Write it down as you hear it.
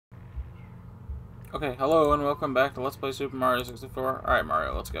Okay, hello and welcome back to Let's Play Super Mario 64. Alright,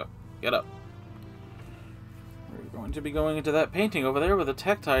 Mario, let's go. Get up. We're going to be going into that painting over there with a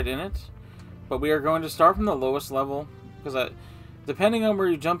Tektite in it. But we are going to start from the lowest level, because depending on where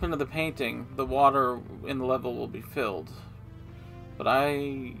you jump into the painting, the water in the level will be filled. But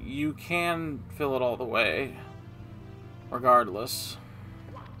you can fill it all the way, regardless.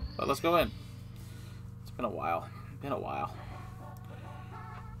 But let's go in. It's been a while.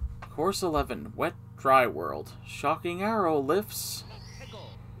 Course 11, Wet Dry World. Shocking arrow lifts.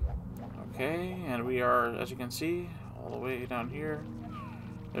 Okay, and we are, as you can see, all the way down here.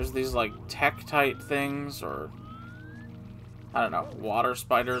 There's these, like, Tektite things, or, I don't know, water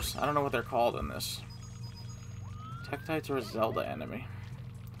spiders. I don't know what they're called in this. Tektites are a Zelda enemy.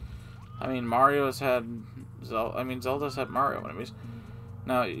 I mean, Zelda's had Mario enemies.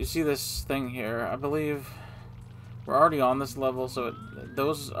 Now, you see this thing here, I believe we're already on this level, so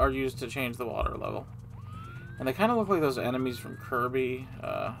those are used to change the water level. And they kind of look like those enemies from Kirby.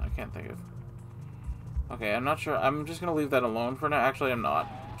 I can't think of... Okay, I'm not sure. I'm just going to leave that alone for now. Actually, I'm not.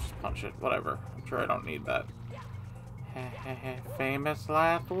 Just punch it. Whatever. I'm sure I don't need that. Famous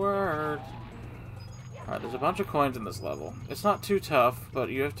last word. Alright, there's a bunch of coins in this level. It's not too tough, but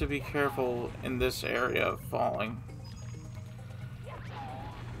you have to be careful in this area of falling.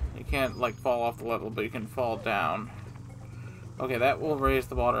 You can't, like, fall off the level, but you can fall down. Okay, that will raise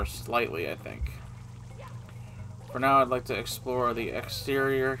the water slightly, I think. For now, I'd like to explore the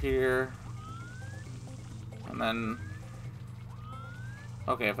exterior here. And then...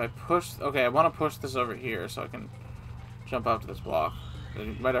 Okay, if I push... Okay, I want to push this over here so I can jump up to this block.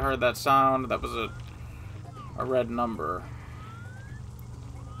 You might have heard that sound. That was a red number.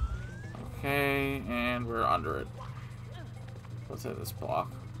 Okay, and we're under it. Let's hit this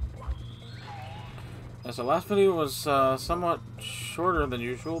block. Yeah, so last video was somewhat shorter than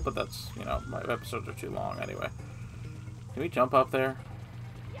usual, but that's, you know, my episodes are too long anyway. Can we jump up there?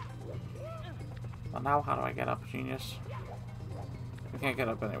 Well, now how do I get up, genius? We can't get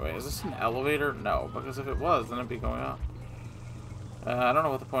up anyway. Is this an elevator? No, because if it was, then it'd be going up. I don't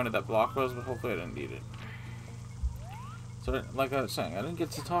know what the point of that block was, but hopefully I didn't need it. So, like I was saying, I didn't get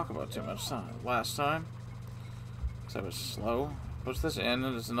to talk about too much last time. Because I was slow. Push this in, and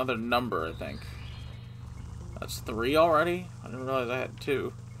there's another number, I think. That's 3 already? I didn't realize I had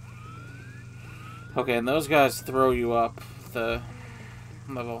 2. Okay, and those guys throw you up the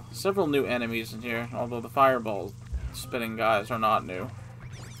level. Several new enemies in here, although the fireball spinning guys are not new.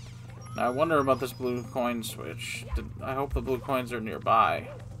 Now, I wonder about this blue coin switch. I hope the blue coins are nearby.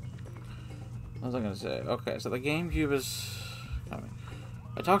 What was I going to say? Okay, so the GameCube is coming.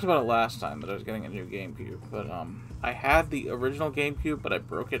 I talked about it last time that I was getting a new GameCube, but I had the original GameCube, but I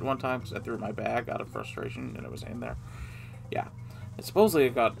broke it one time because I threw my bag out of frustration and it was in there. Yeah. And supposedly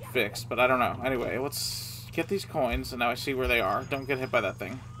it got fixed, but I don't know. Anyway, let's get these coins, and now I see where they are. Don't get hit by that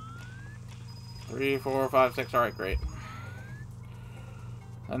thing. 3, 4, 5, 6. Alright, great.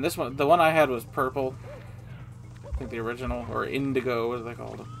 And this one, the one I had was purple. I think the original, or indigo, as they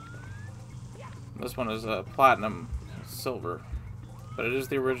called it. This one is platinum silver. But it is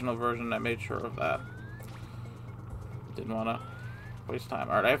the original version. I made sure of that. Didn't want to waste time.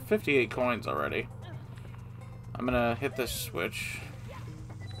 Alright, I have 58 coins already. I'm going to hit this switch.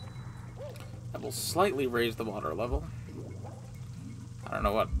 That will slightly raise the water level. I don't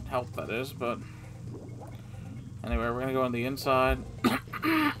know what help that is, but... Anyway, we're going to go on the inside.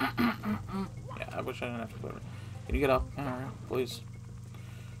 Yeah, I wish I didn't have to put it. Can you get up? Alright, please.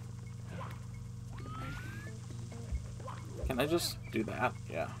 Can I just do that?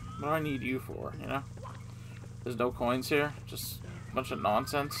 Yeah. What do I need you for, you know? There's no coins here? Just a bunch of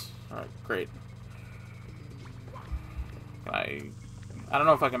nonsense? Alright, great. Can I don't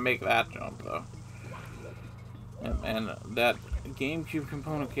know if I can make that jump, though. And that GameCube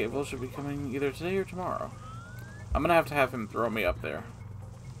component cable should be coming either today or tomorrow. I'm gonna have to have him throw me up there.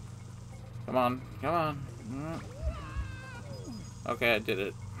 Come on. Come on. Okay, I did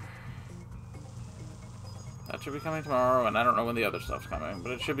it. That should be coming tomorrow, and I don't know when the other stuff's coming,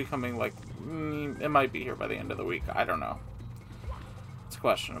 but it should be coming, like, it might be here by the end of the week. I don't know. It's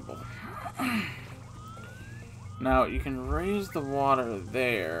questionable. Now, you can raise the water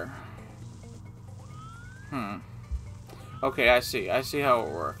there. Okay, I see. I see how it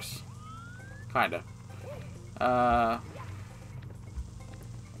works. Kinda.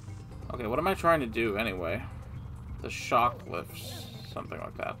 Okay, what am I trying to do, anyway? The shock lifts. Something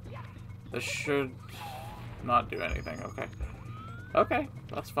like that. This should... not do anything. Okay. Okay,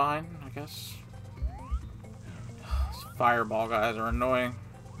 that's fine, I guess. These fireball guys are annoying.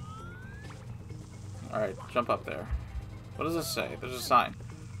 Alright, jump up there. What does this say? There's a sign.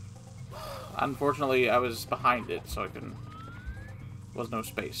 Unfortunately, I was behind it, so I couldn't... Was no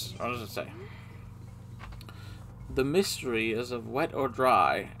space. What does it say? The mystery is of wet or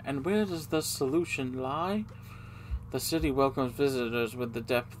dry, and where does the solution lie? The city welcomes visitors with the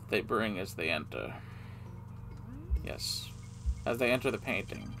depth they bring as they enter. Yes. As they enter the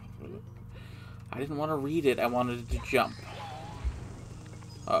painting. I didn't want to read it, I wanted it to jump.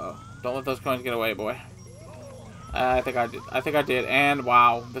 Uh-oh. Don't let those coins get away, boy. I think I did. And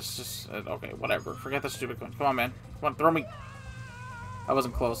wow, this is okay. Whatever. Forget the stupid coin. Come on, man. Come on, throw me. I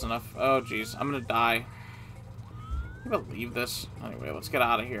wasn't close enough. Oh, jeez. I'm gonna die. Can you believe this? Anyway, let's get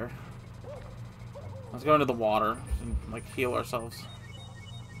out of here. Let's go into the water and like heal ourselves.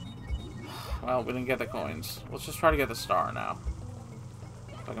 Well, we didn't get the coins. Let's just try to get the star now.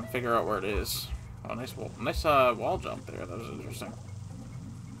 If I can figure out where it is. Oh, nice wall jump there. That was interesting.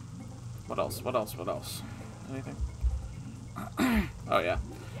 What else? What else? What else? Anything? Oh, yeah.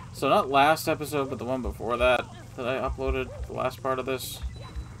 So not last episode, but the one before that I uploaded, the last part of this.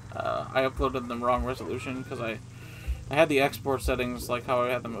 I uploaded the wrong resolution because I had the export settings like how I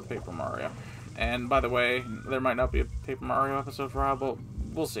had them with Paper Mario. And by the way, there might not be a Paper Mario episode for a while, but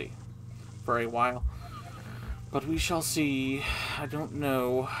we'll see. For a while. But we shall see. I don't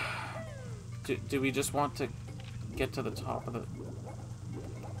know. Do we just want to get to the top of the...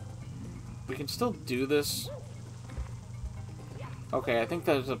 We can still do this. Okay, I think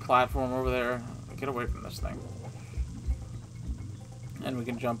there's a platform over there. Get away from this thing. And we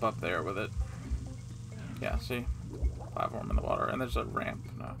can jump up there with it. Yeah, see? Platform in the water. And there's a ramp.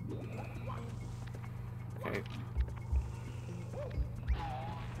 No. Okay.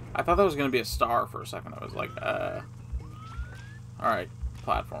 I thought that was going to be a star for a second. I was like, Alright,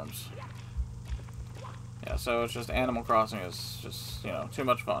 platforms. Yeah, so it's just Animal Crossing is just, you know, too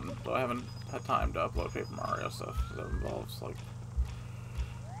much fun. So I haven't had time to upload Paper Mario stuff. That involves, like...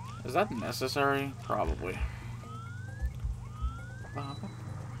 Is that necessary? Probably. Bum,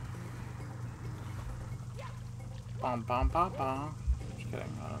 bum, bum, bum. Just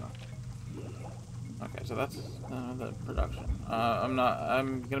kidding, I don't know. Okay, so that's the production.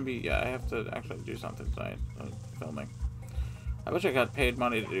 I'm gonna be, yeah, I have to actually do something tonight, filming. I wish I got paid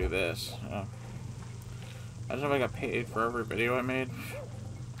money to do this. Imagine if I got paid for every video I made.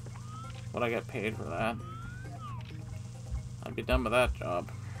 Would I get paid for that? I'd be done with that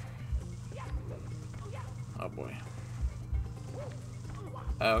job. Oh boy.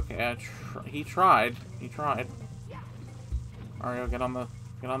 Okay, he tried. He tried. Mario, get on the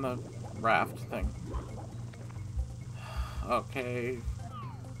raft thing. Okay.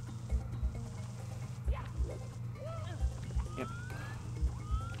 Yep.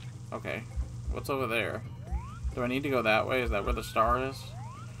 Okay. What's over there? Do I need to go that way? Is that where the star is?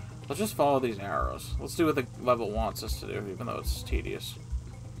 Let's just follow these arrows. Let's do what the level wants us to do, even though it's tedious.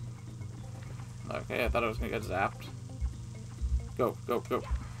 Okay, I thought I was gonna get zapped. Go, go, go.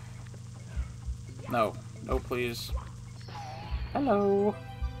 No. No, please. Hello.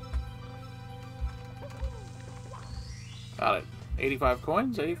 Got it. 85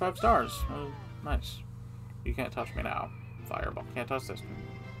 coins, 85 stars. Oh, nice. You can't touch me now. Fireball. Can't touch this.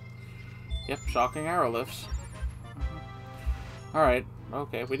 Yep, shocking arrow lifts. Alright.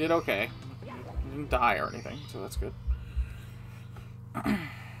 Okay, we did okay. We didn't die or anything, so that's good.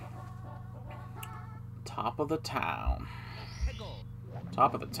 Top of the town.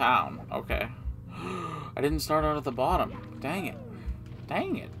 Top of the town. Okay. I didn't start out at the bottom. Dang it.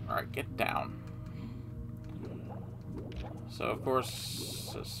 Dang it. Alright, get down. So, of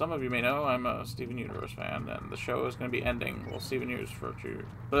course, as some of you may know, I'm a Steven Universe fan, and the show is going to be ending. Well, Steven Universe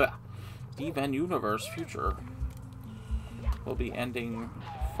Future will be ending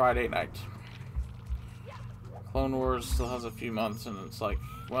Friday night. Clone Wars still has a few months, and it's like,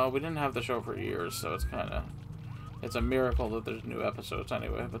 well, we didn't have the show for years, so it's kind of... It's a miracle that there's new episodes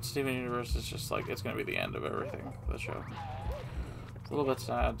anyway, but Steven Universe is just like, it's going to be the end of everything for the show. It's a little bit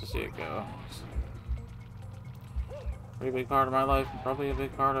sad to see it go. It's a pretty big part of my life, and probably a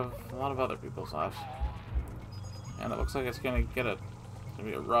big part of a lot of other people's lives. And it looks like it's going to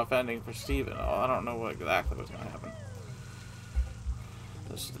be a rough ending for Steven. Oh, I don't know what exactly what's going to happen.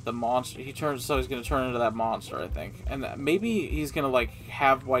 The monster, he's going to turn into that monster, I think. And maybe he's going to, like,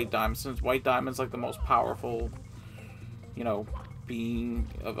 have White Diamond, since White Diamond's, like, the most powerful, you know, being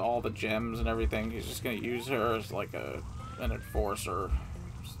of all the gems and everything. He's just going to use her as, like, an enforcer,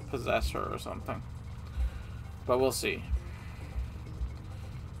 possess her or something. But we'll see.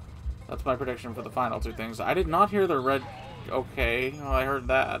 That's my prediction for the final two things. I did not hear the red... Okay, well, I heard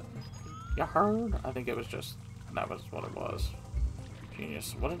that. You heard? I think it was just... That was what it was.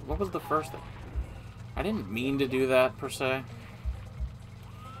 Genius. What was the first thing? I didn't mean to do that, per se.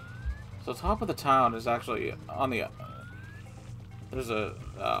 So top of the town is actually on the... there's a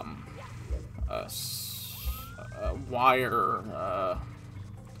wire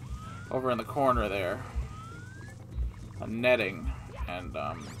over in the corner there. A netting. And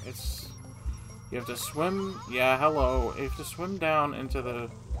it's... you have to swim... yeah, hello. You have to swim down into the...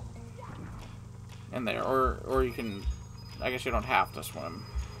 in there. Or you can... I guess you don't have to swim.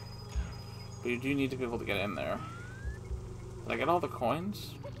 But you do need to be able to get in there. Did I get all the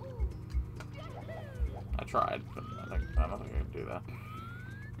coins? I tried, but I don't think I can do that.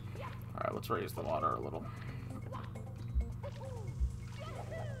 Alright, let's raise the water a little.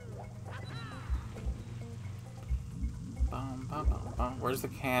 Where's the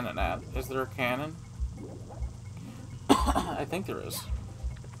cannon at? Is there a cannon? I think there is.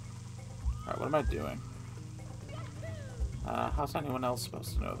 Alright, what am I doing? How's anyone else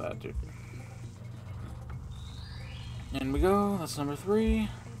supposed to know that, dude? In we go. That's number 3.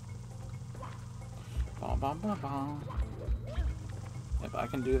 Bom, bom, bom, bom. Yep, I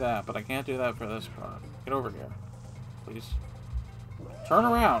can do that, but I can't do that for this part. Get over here. Please. Turn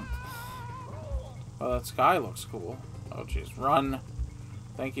around! Oh, that sky looks cool. Oh, jeez. Run!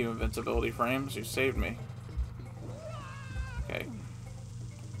 Thank you, invincibility frames. You saved me. Okay.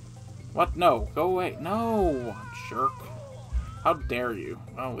 What? No! Go away! No! Jerk. How dare you?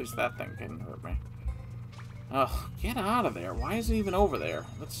 Well, at least that thing couldn't hurt me. Ugh, get out of there. Why is it even over there?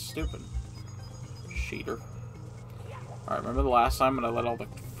 That's stupid. Cheater. Alright, remember the last time when I let all the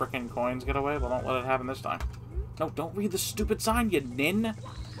frickin' coins get away? Well, don't let it happen this time. No, don't read the stupid sign, you nin!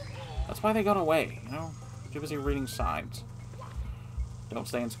 That's why they got away, you know? Too busy reading signs. Don't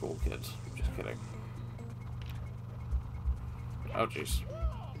stay in school, kids. Just kidding. Oh, jeez.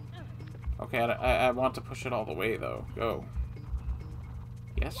 Okay, I want to push it all the way, though. Go.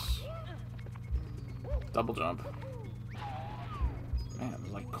 Yes. Double jump. Man,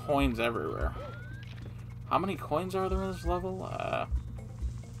 there's like coins everywhere. How many coins are there in this level?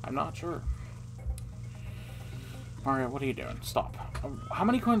 I'm not sure. Mario, what are you doing? Stop. How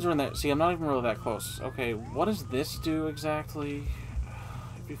many coins are in there? See, I'm not even really that close. Okay, what does this do exactly?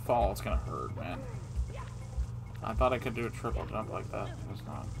 If you fall, it's gonna hurt, man. I thought I could do a triple jump like that. It's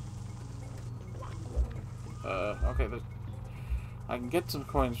not. Okay, I can get some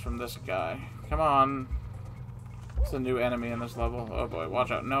coins from this guy. Come on. It's a new enemy in this level. Oh boy,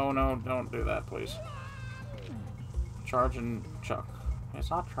 watch out. No, no, don't do that, please. Charge and Chuck. It's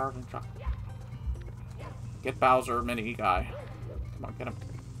not Charge and Chuck. Get Bowser, mini guy. Come on, get him.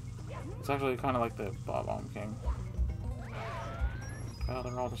 It's actually kind of like the Bob-omb King. Well,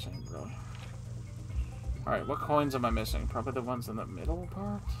 they're all the same, really. Alright, what coins am I missing? Probably the ones in the middle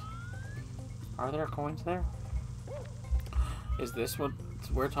part? Are there coins there? Is this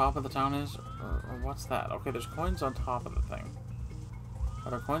where top of the town is? Or what's that? Okay, there's coins on top of the thing.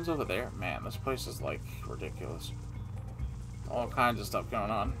 Are there coins over there? Man, this place is, like, ridiculous. All kinds of stuff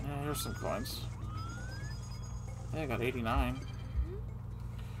going on. Yeah, here's some coins. Yeah, I got 89.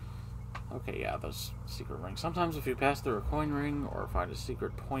 Okay, yeah, those secret rings. Sometimes if you pass through a coin ring or find a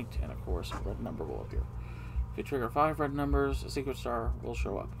secret point in a course, a red number will appear. If you trigger 5 red numbers, a secret star will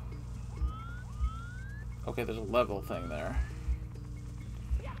show up. Okay, there's a level thing there.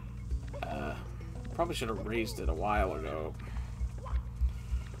 Probably should have raised it a while ago.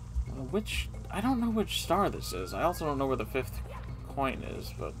 I don't know which star this is. I also don't know where the 5th coin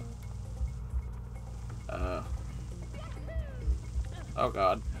is, but... oh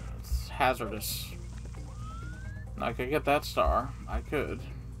god. It's hazardous. I could get that star. I could.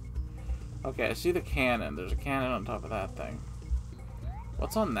 Okay, I see the cannon. There's a cannon on top of that thing.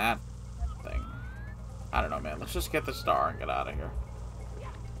 What's on that thing? I don't know, man. Let's just get the star and get out of here.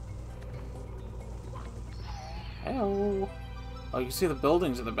 Hello. Oh, you can see the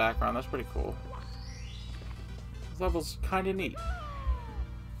buildings in the background. That's pretty cool. This level's kind of neat.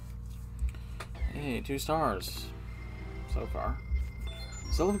 Hey, 2 stars so far.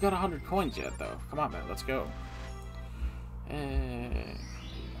 Still haven't got 100 coins yet, though. Come on, man. Let's go. Hey,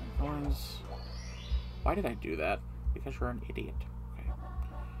 coins. Why did I do that? Because you're an idiot. Okay.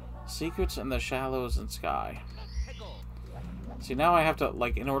 Secrets in the shallows and sky. See, now I have to,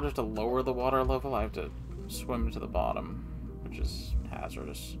 like, in order to lower the water level, I have to swim to the bottom, which is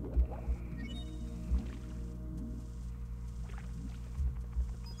hazardous.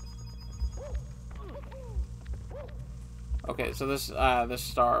 Okay, so this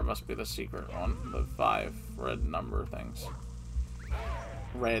star must be the secret one. The 5 red number things.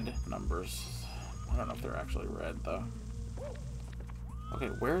 Red numbers. I don't know if they're actually red, though. Okay,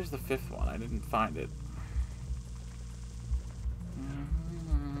 where's the 5th one? I didn't find it.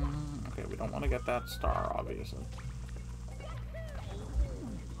 Okay, we don't want to get that star, obviously.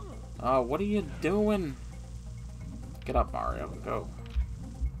 Oh, what are you doing? Get up, Mario. Go.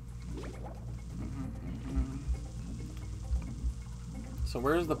 So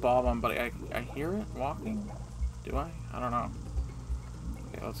where's the Bob-omb buddy? I hear it walking? Do I? I don't know.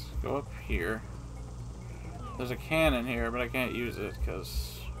 Okay, let's go up here. There's a cannon here, but I can't use it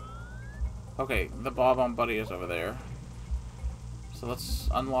because... Okay, the Bob-omb buddy is over there. So let's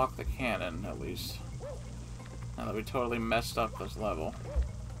unlock the cannon, at least. Now that we totally messed up this level.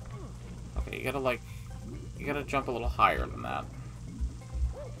 Okay, you gotta, like... You gotta jump a little higher than that.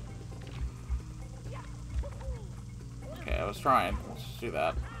 Okay, I was trying. Let's just do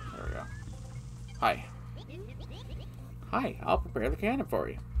that. There we go. Hi. Hi, I'll prepare the cannon for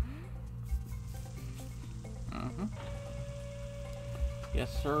you. Mm-hmm.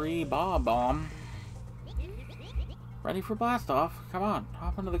 Yes, sirree, Bob-omb. Ready for blast off? Come on,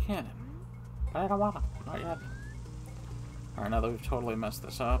 hop into the cannon. I don't wanna. Not yet. Alright, now that we've totally messed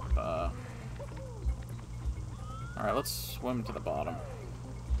this up, alright, let's swim to the bottom.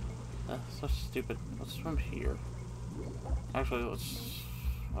 So stupid. Let's swim here. Actually, let's...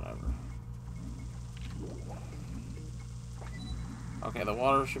 Whatever. Okay, the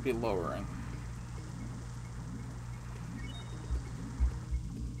water should be lowering.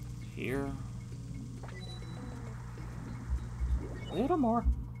 Here. A little more.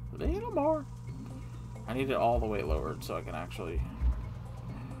 A little more. I need it all the way lowered so I can actually...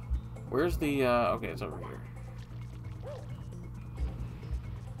 Where's the... Okay, it's over here.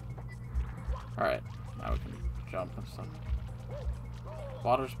 Alright, now we can jump and stuff.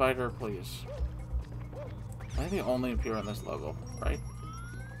 Water spider, please. I think they only appear on this level, right?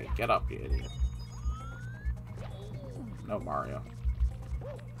 Okay, get up, you idiot. No, Mario.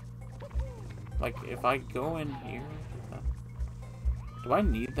 Like, if I go in here... Do I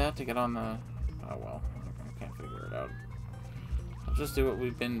need that to get on the... Oh, well. I can't figure it out. I'll just do what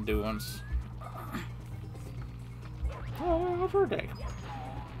we've been doing. Oh, for a day.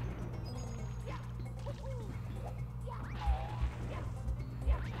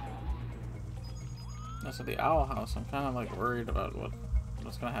 So the owl house, I'm kind of like worried about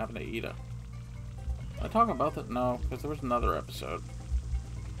what's going to happen to Ida. Did I talk about that? No, because there was another episode.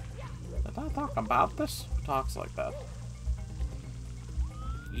 Did I talk about this? Who talks like that?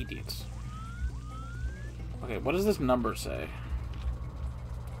 Idiots. Okay, what does this number say?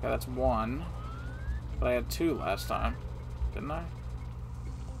 Okay, that's 1. But I had 2 last time. Didn't I?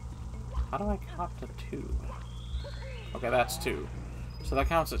 How do I count to 2? Okay, that's 2. So that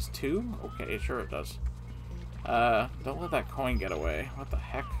counts as 2? Okay, sure it does. Don't let that coin get away. What the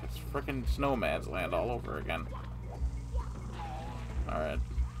heck? It's frickin' Snowman's Land all over again. Alright.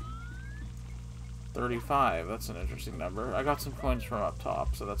 35, that's an interesting number. I got some coins from up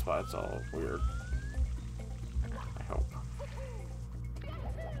top, so that's why it's all weird. I hope.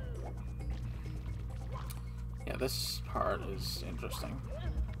 Yeah, this part is interesting.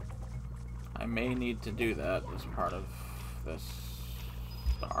 I may need to do that as part of this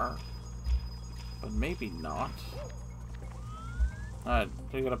star. But maybe not. Alright,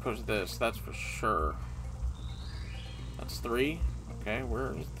 we gotta push this, that's for sure. That's 3. Okay,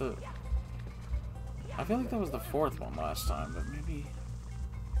 where is the... I feel like that was the 4th one last time, but maybe...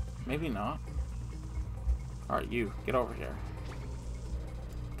 Maybe not. Alright, you, get over here.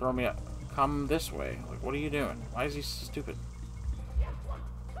 Throw me up. Come this way. Like, what are you doing? Why is he so stupid?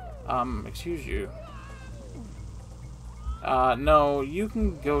 Excuse you. No, you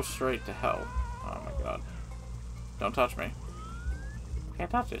can go straight to hell. Oh my god. Don't touch me. Can't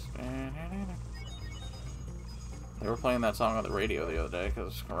touch this. They were playing that song on the radio the other day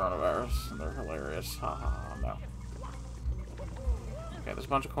because coronavirus, and they're hilarious. Ha ha ha, no. Okay, there's a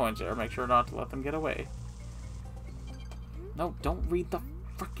bunch of coins there. Make sure not to let them get away. No, don't read the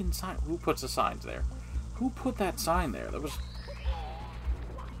frickin' sign. Who puts the signs there? Who put that sign there? That was...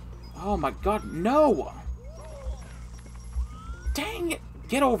 Oh my god, no! Dang it!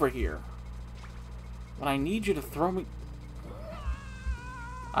 Get over here! When I need you to throw me...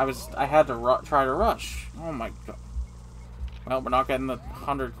 I had to try to rush. Oh my god. Well, we're not getting the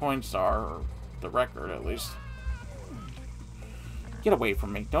 100 coin star, or the record at least. Get away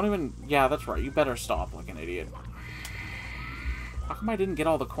from me. Don't even... Yeah, that's right. You better stop like an idiot. How come I didn't get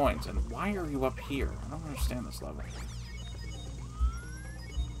all the coins? And why are you up here? I don't understand this level.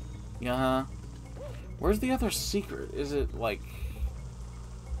 Yeah. Where's the other secret? Is it like...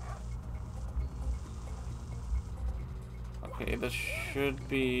 Okay, this should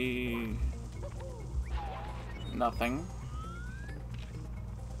be... nothing.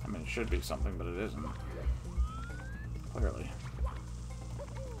 I mean, it should be something, but it isn't. Clearly.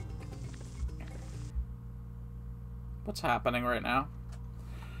 What's happening right now?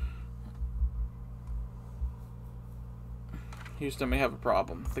 Houston may have a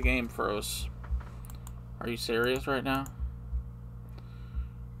problem. The game froze. Are you serious right now?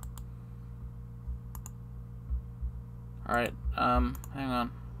 Alright, hang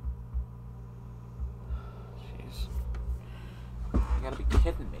on. Jeez. You gotta be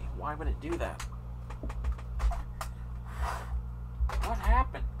kidding me. Why would it do that? What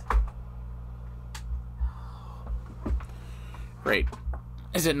happened? Great.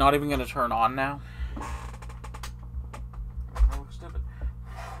 Is it not even gonna turn on now? Oh, stupid.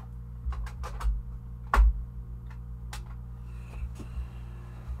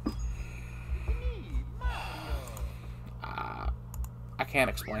 I can't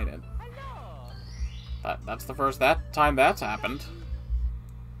explain it. That's the first time that's happened.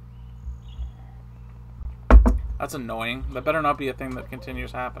 That's annoying. That better not be a thing that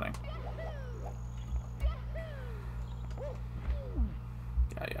continues happening.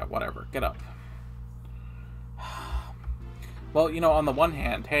 Yeah, whatever. Get up. Well, you know, on the one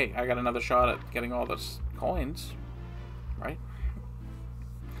hand, hey, I got another shot at getting all those coins. Right?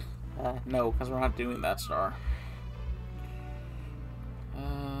 No, because we're not doing that star.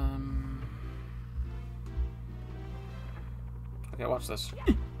 Okay, watch this.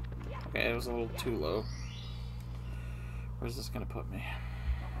 Okay, it was a little too low. Where's this gonna put me?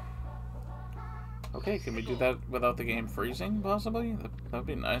 Okay, can we do that without the game freezing, possibly? That'd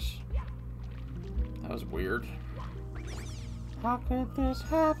be nice. That was weird. How could this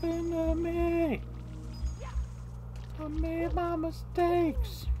happen to me? I made my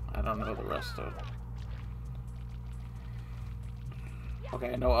mistakes. I don't know the rest of it.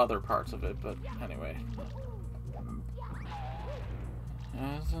 Okay, I know other parts of it, but anyway.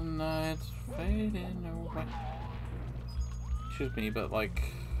 As the night's fading away. Excuse me, but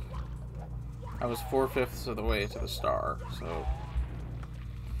like, I was 4/5 of the way to the star, so.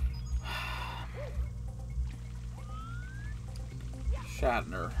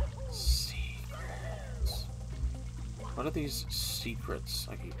 Shatner. Secrets. What are these secrets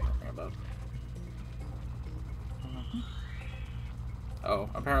I keep hearing about? Oh,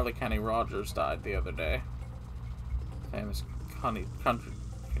 apparently Kenny Rogers died the other day. Famous country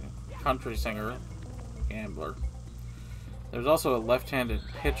singer, gambler. There's also a left-handed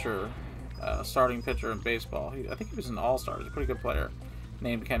pitcher, starting pitcher in baseball. I think he was an all-star. He's a pretty good player,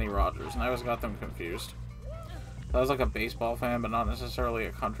 named Kenny Rogers, and I always got them confused. I was like a baseball fan, but not necessarily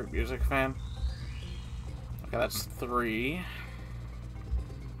a country music fan. Okay, that's 3.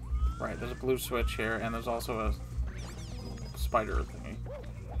 Right, there's a blue switch here, and there's also a spider thingy.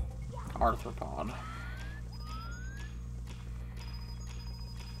 Arthropod.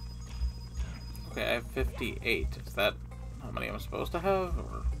 Okay, I have 58. Is that how many I'm supposed to have?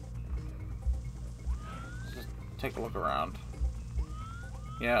 Or let's just take a look around.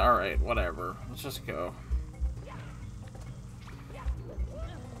 Yeah, alright, whatever. Let's just go.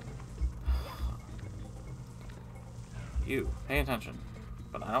 You, pay attention.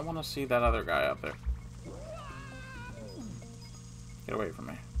 But I don't want to see that other guy up there. Get away from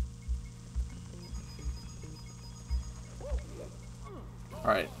me.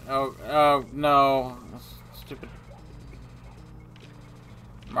 Alright. Oh, no. Stupid.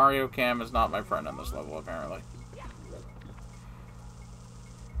 Mario Cam is not my friend on this level, apparently.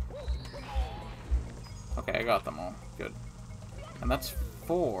 Okay, I got them all. Good. And that's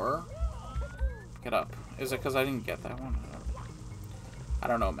 4. Get up. Is it because I didn't get that one? I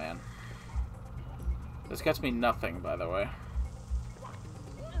don't know, man. This gets me nothing, by the way.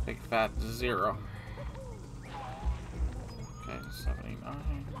 Big fat 0. Okay,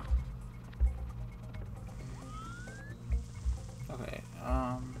 79. Okay,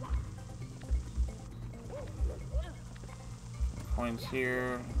 coins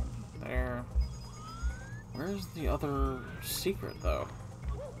here, there. Where's the other secret, though?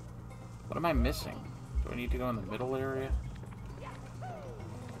 What am I missing? Do I need to go in the middle area?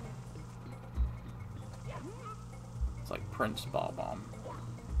 It's like Prince Bob-omb.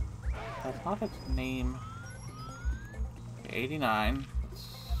 That's not its name. 89. It's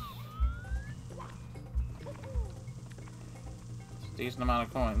a decent amount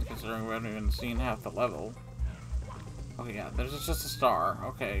of coins, considering we haven't even seen half the level. Okay, yeah, there's just a star.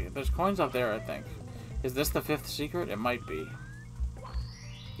 Okay, there's coins up there, I think. Is this the 5th secret? It might be.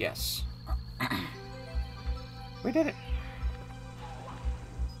 Yes. We did it!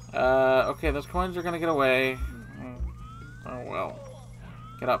 Okay, those coins are gonna get away. Oh, well.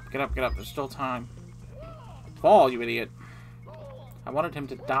 Get up, get up, get up. There's still time. Fall, you idiot. I wanted him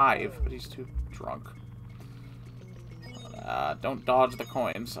to dive, but he's too drunk. Don't dodge the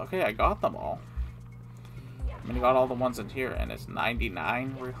coins. Okay, I got them all. I mean, I got all the ones in here, and it's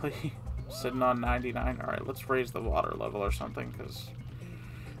 99? Really? Sitting on 99. Alright, let's raise the water level or something, because...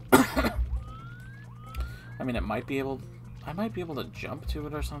 I mean, I might be able to jump to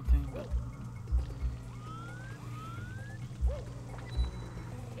it or something, but...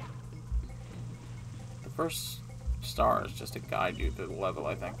 The first star is just to guide you through the level,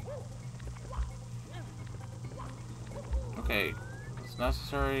 I think. Okay, it's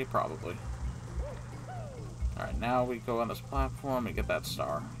necessary? Probably. Alright, now we go on this platform and get that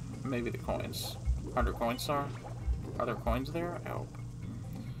star. Maybe the coins. 100 coin star? Are there coins there? I hope.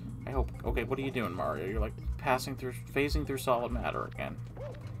 I hope. Okay, what are you doing, Mario? You're like phasing through solid matter again.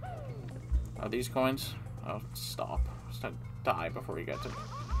 Are these coins? Oh, stop. Just to die before you get to...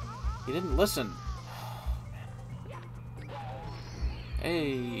 You didn't listen.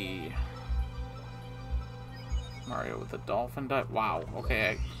 Hey. Mario with the dolphin dive. Wow,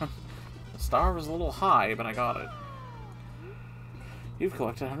 okay. The star was a little high, but I got it. You've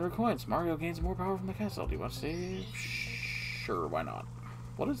collected 100 coins. Mario gains more power from the castle. Do you want to save? Sure, why not?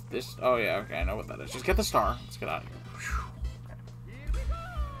 What is this? Oh, yeah, okay, I know what that is. Just get the star. Let's get out of here.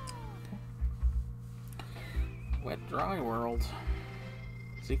 Okay. Wet, dry world.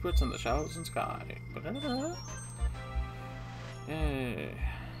 Secrets in the shadows and sky. Yay.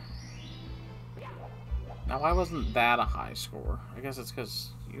 Now, why wasn't that a high score? I guess it's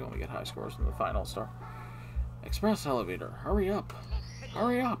because you only get high scores from the final star. Express elevator. Hurry up.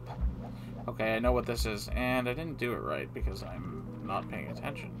 Hurry up. Okay, I know what this is, and I didn't do it right because I'm not paying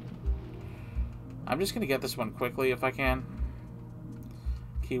attention. I'm just going to get this one quickly if I can.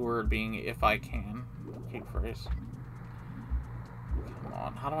 Keyword being if I can. Key phrase. Come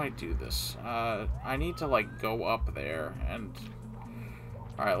on, how do I do this? I need to, like, go up there and...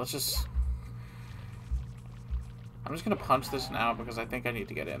 Alright, let's just... I'm just going to punch this now because I think I need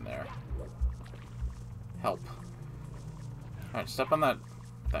to get in there. Help. Alright, step on that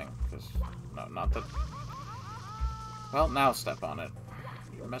thing. Because, no, not that... Well, now step on it.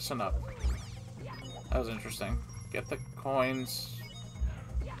 You're messing up. That was interesting. Get the coins.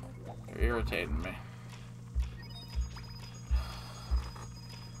 You're irritating me.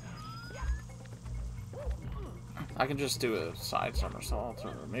 I can just do a side somersault,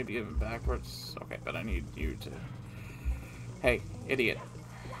 or maybe even backwards. Okay, but I need you to... Hey, idiot.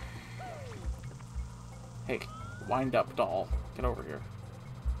 Hey, wind up, doll. Get over here.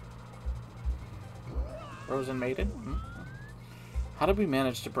 Frozen Maiden? Hmm? How did we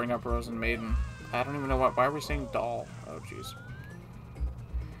manage to bring up Frozen Maiden? I don't even know why are we saying doll? Oh, jeez.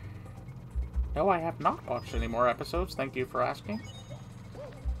 No, I have not watched any more episodes. Thank you for asking.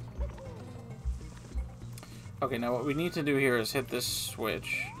 Okay, now what we need to do here is hit this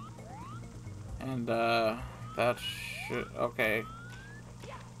switch. And, that should... Okay.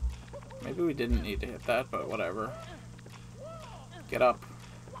 Maybe we didn't need to hit that, but whatever. Get up.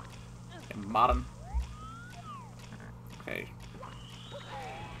 Get modern. Okay.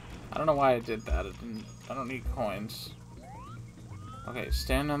 I don't know why I did that. I don't need coins. Okay,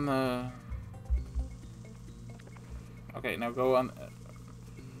 stand on the... Okay, now go on...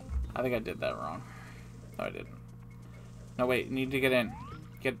 I think I did that wrong. No, I didn't. No, wait, need to get in.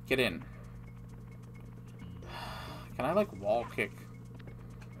 Get in. Can I, like, wall kick?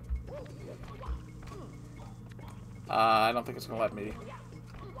 I don't think it's gonna let me.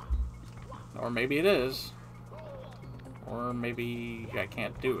 Or maybe it is. Or maybe I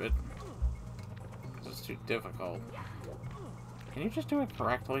can't do it. Because it's too difficult. Can you just do it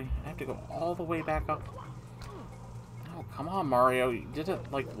correctly? I have to go all the way back up. Oh, come on, Mario. You did it,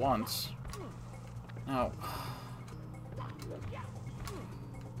 like, once. No.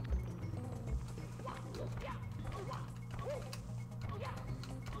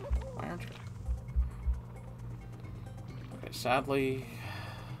 Why aren't you? Okay, sadly...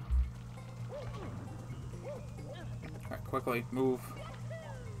 Alright, quickly, move.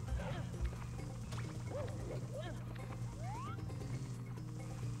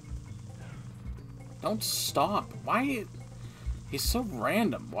 Don't stop. Why... He's so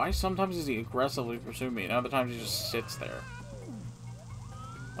random. Why sometimes does he aggressively pursue me and other times he just sits there?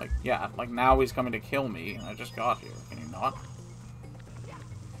 Like, yeah, like now he's coming to kill me and I just got here. Can you not?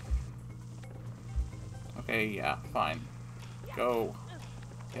 Okay, yeah, fine. Go.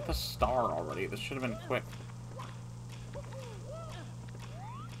 Get the star already. This should have been quick.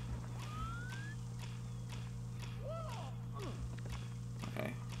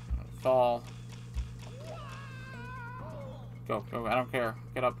 Okay. Fall. Go, go, I don't care.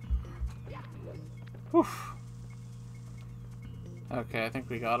 Get up. Whew. Okay, I think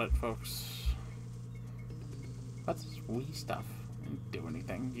we got it, folks. What's this wee stuff? I didn't do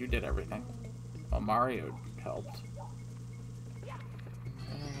anything. You did everything. Well, Mario helped.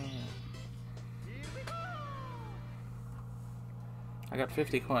 I got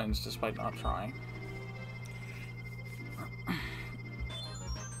 50 coins despite not trying.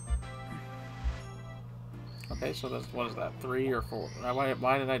 Okay, so that's, what is that, 3 or 4?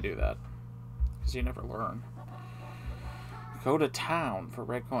 Why did I do that? Because you never learn. Go to town for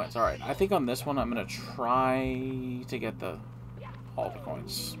red coins. Alright, I think on this one I'm going to try to get all the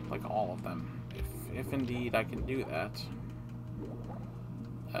coins. Like, all of them. If indeed I can do that.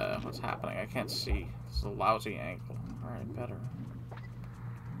 What's happening? I can't see. This is a lousy angle. Alright, better.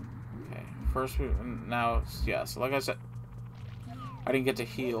 Okay, first now, yeah, so like I said, I didn't get to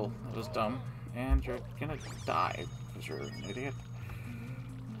heal. That was dumb. And you're gonna die, because you're an idiot.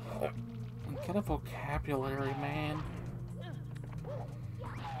 Get a vocabulary, man.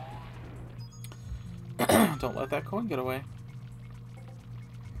 Don't let that coin get away.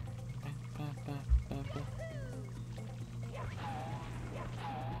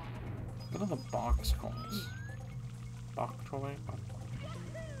 What are the box coins? Box toy?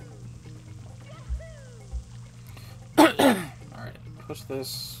 Alright, push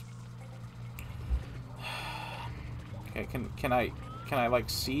this. Okay, can I like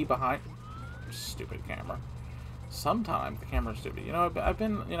see behind? Stupid camera. Sometimes the camera's stupid. You know, I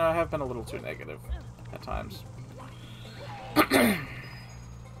have been a little too negative at times. Like,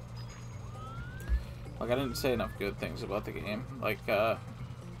 I didn't say enough good things about the game. Like, I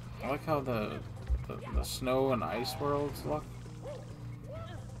like how the snow and ice worlds look.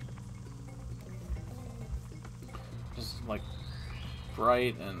 Just like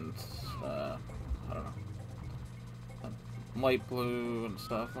bright and I don't know, light blue and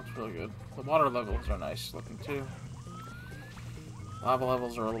stuff. Looks really good. The water levels are nice looking too. Lava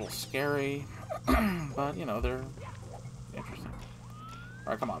levels are a little scary, but you know, they're interesting.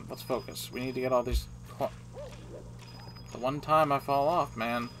 Alright, come on, let's focus. We need to get all these. The one time I fall off,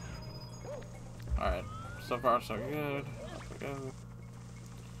 man. Alright, so far so good. Up we go.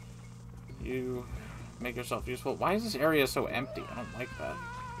 You make yourself useful. Why is this area so empty? I don't like that.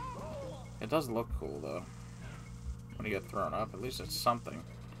 It does look cool, though. When you get thrown up, at least it's something.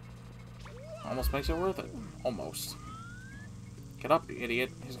 Almost makes it worth it. Almost. Get up, you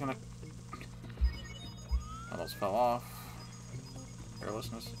idiot. He's gonna... Almost fell off.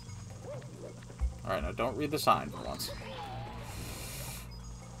 Carelessness. Alright, now don't read the sign for once.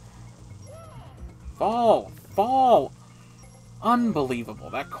 Fall! Fall!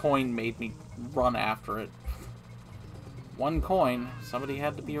 Unbelievable. That coin made me run after it. One coin. Somebody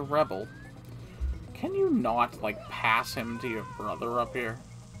had to be a rebel. Can you not, like, pass him to your brother up here?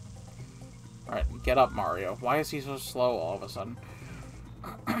 Alright, get up, Mario. Why is he so slow all of a sudden?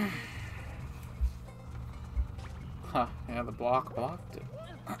 Huh, yeah, the block blocked it.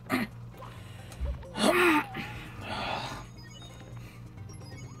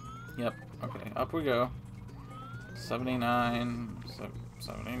 Yep, okay, up we go. 79,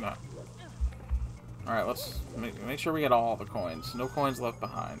 79. Alright, let's make sure we get all the coins. No coins left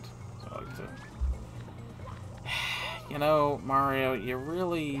behind. So I like to... You know, Mario, you're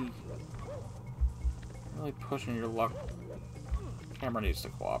really pushing your luck. Camera needs to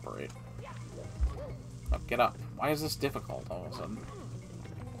cooperate. Oh, get up. Why is this difficult all of a sudden?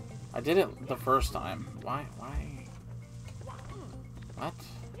 I did it the first time. Why? What?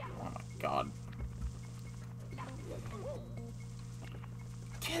 Oh my god.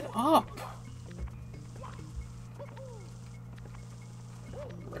 Get up!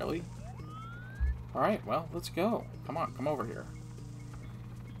 Really? Alright, well, let's go. Come on, come over here.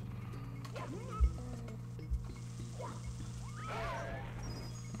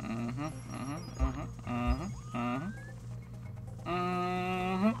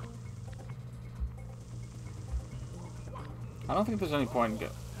 I don't think there's any point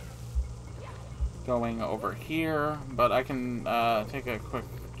going over here, but I can take a quick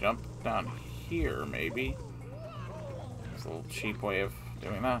jump down here, maybe. It's a little cheap way of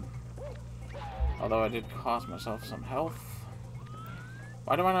doing that. Although I did cost myself some health.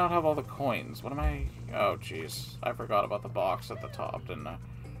 Why do I not have all the coins? What am I... Oh, jeez. I forgot about the box at the top, didn't I?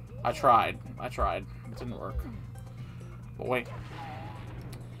 I tried. It didn't work. But wait.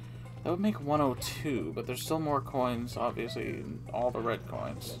 That would make 102, but there's still more coins, obviously. All the red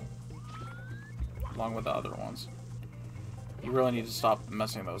coins. Along with the other ones. You really need to stop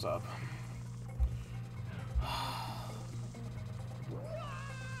messing those up.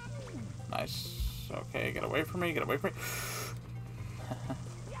 Nice. Okay, get away from me, get away from me.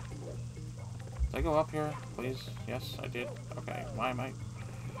 Did I go up here, please? Yes, I did. Okay, why am I...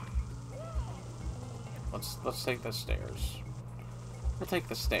 Let's take the stairs. We'll take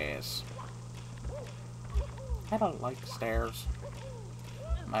the stairs. I don't like stairs.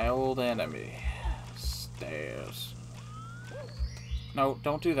 My old enemy. Stairs. No,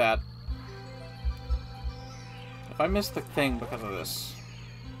 don't do that. If I miss the thing because of this...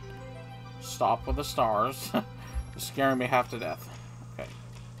 Stop with the stars. You're scaring me half to death. Okay.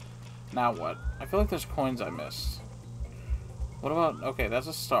 Now what? I feel like there's coins I missed. What about... Okay, that's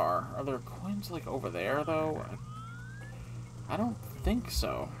a star. Are there coins, like, over there, though? I don't think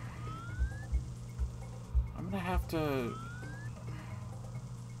so. I'm gonna have to...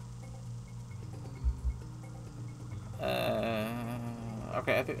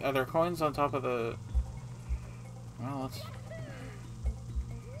 Okay, I think... Are there coins on top of the... Well, let's...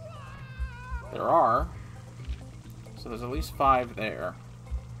 There are. So there's at least 5 there.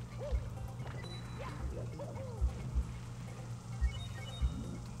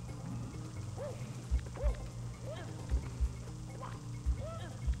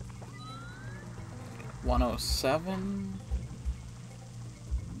 $107.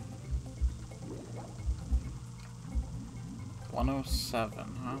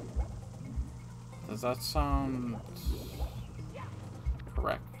 $107, huh? Does that sound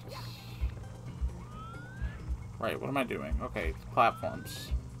correct? Right, what am I doing? Okay,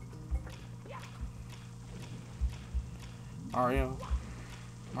 platforms. Mario.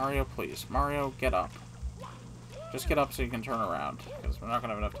 Mario, please. Mario, get up. Just get up so you can turn around, because we're not going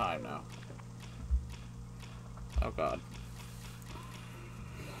to have enough time now. Oh, God.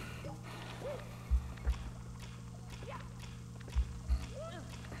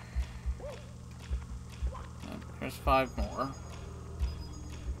 And there's 5 more.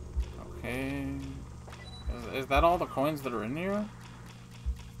 Okay. Is that all the coins that are in here?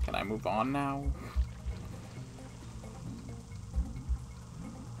 Can I move on now?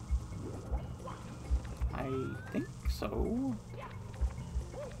 I think so.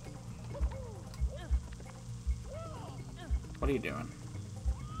 What are you doing?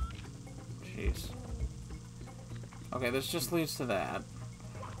 Jeez. Okay, this just leads to that.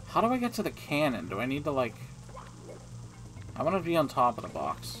 How do I get to the cannon? Do I need to, like... I want to be on top of the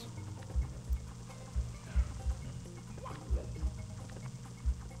box.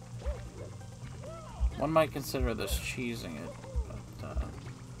 One might consider this cheesing it, but,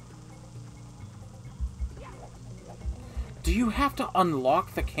 Do you have to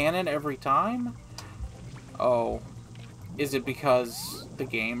unlock the cannon every time? Oh. Is it because the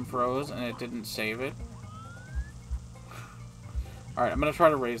game froze and it didn't save it? Alright, I'm gonna try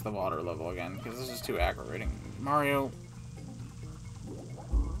to raise the water level again, because this is too aggravating. Mario...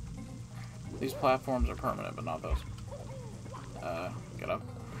 These platforms are permanent, but not those. Get up.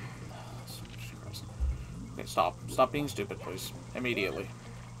 Okay, stop. Stop being stupid, please. Immediately.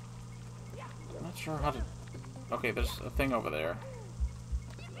 I'm not sure how to... Okay, there's a thing over there.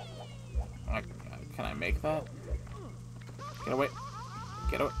 Can I make that? Get away.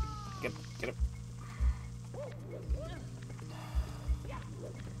 Get away. Get up.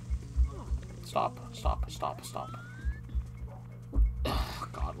 Stop. Ugh,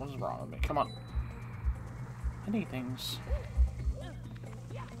 God, what is wrong with me? Come on. Any things.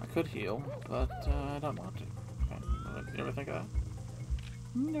 I could heal, but I don't want to. Okay. You ever think of that?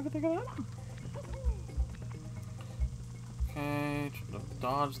 Never think of that? Okay,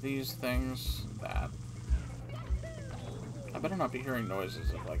 dodge these things. That. I better not be hearing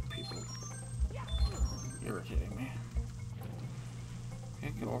noises of, like, people irritating me.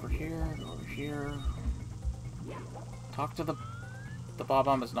 Okay, go over here, go over here. Talk to the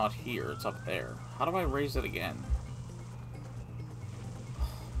Bob-omb is not here, it's up there. How do I raise it again?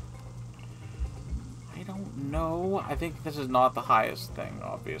 I don't know. I think this is not the highest thing,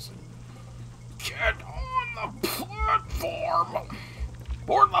 obviously. Get on the platform!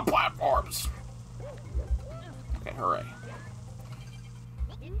 Board the platforms! Okay, hooray.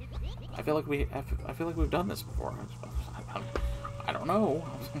 I feel like we've done this before. I don't know.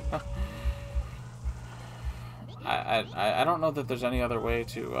 I don't know that there's any other way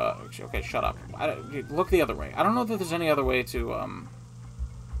to okay, shut up. Look the other way. I don't know that there's any other way to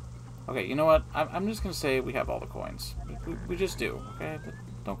okay, you know what? I'm just gonna say we have all the coins. We just do, okay?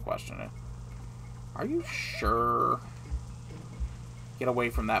 Don't question it. Are you sure? Get away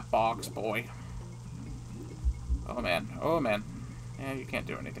from that box, boy. Oh man. Oh man. Yeah, you can't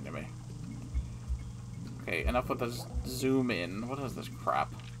do anything to me. Okay, enough with the zoom in. What is this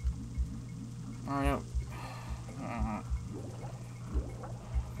crap? Mario.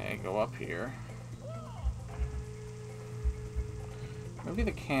 Okay, go up here. Maybe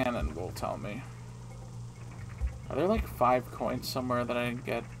the cannon will tell me. Are there like 5 coins somewhere that I didn't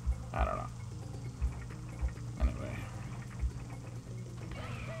get? I don't know. Anyway.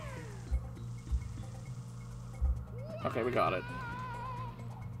 Okay, we got it.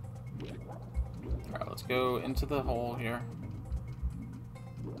 Alright, let's go into the hole here.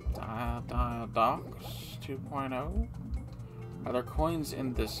 Docks 2.0. Are there coins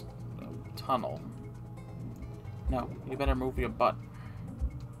in this tunnel? No, you better move your butt.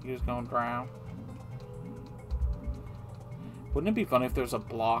 You just gonna drown. Wouldn't it be funny if there's a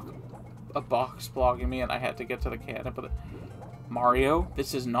box blocking me and I had to get to the cannon? But Mario,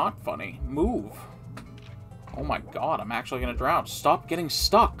 this is not funny. Move. Oh my god, I'm actually gonna drown. Stop getting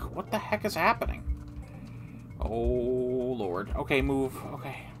stuck. What the heck is happening? Oh lord. Okay, move.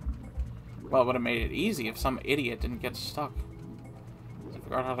 Okay. Well, it would have made it easy if some idiot didn't get stuck. I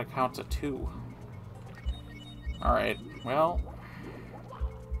forgot how to count to 2. Alright, well.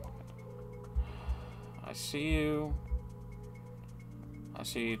 I see you. I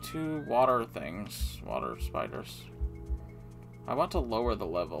see 2 water things. Water spiders. I want to lower the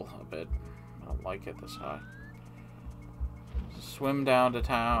level a bit. I don't like it this high. Swim down to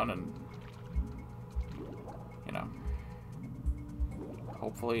town and... you know...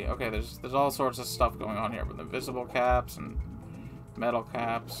 hopefully... okay, there's all sorts of stuff going on here with invisible caps and metal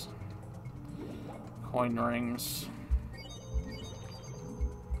caps. Coin rings.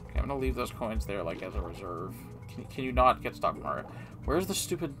 Okay, I'm gonna leave those coins there, like, as a reserve. Can you not get stuck, Mario? Where's the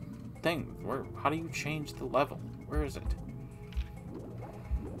stupid thing? How do you change the level? Where is it?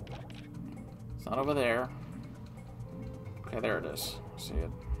 It's not over there. Okay, there it is. See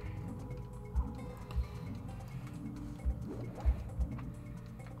it.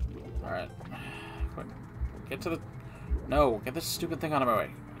 Alright. Quick. Get to the... no, get this stupid thing out of my way.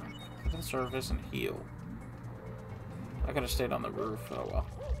 Get to the surface and heal. I could have stayed on the roof. Oh, well.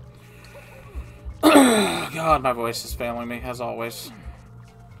 God, my voice is failing me, as always.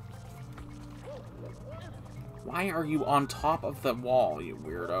 Why are you on top of the wall, you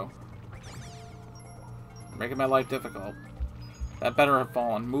weirdo? You're making my life difficult. That better have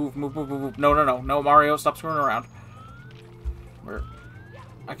fallen. Move, move, move, move, move. No, no, no. No, Mario, stop screwing around. Where?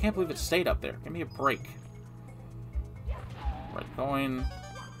 I can't believe it stayed up there. Give me a break. Red coin.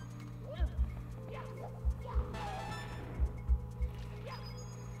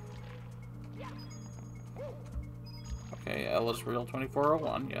 Okay, L is real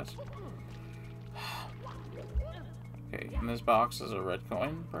 2401, yes. Okay, in this box is a red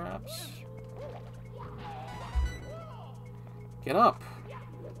coin, perhaps? Get up!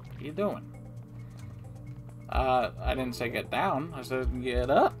 What are you doing? I didn't say get down. I said get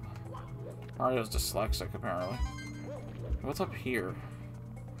up. Mario's dyslexic, apparently. What's up here?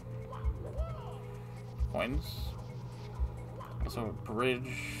 Coins. Also a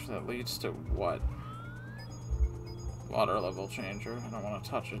bridge that leads to what? Water level changer. I don't want to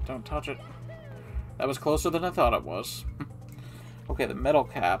touch it. Don't touch it. That was closer than I thought it was. Okay, the metal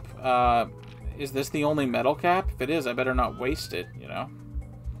cap. Is this the only metal cap? If it is, I better not waste it, you know?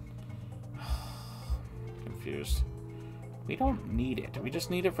 Confused. We don't need it. We just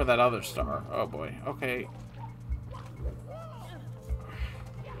need it for that other star. Oh boy. Okay.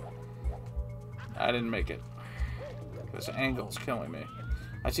 I didn't make it. This angle's killing me.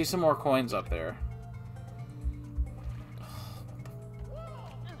 I see some more coins up there.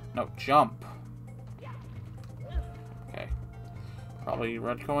 No, jump. Okay. Probably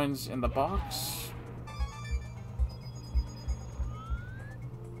red coins in the box.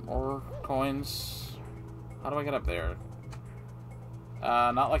 More coins. How do I get up there?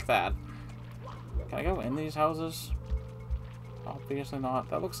 Not like that. Can I go in these houses? Obviously not.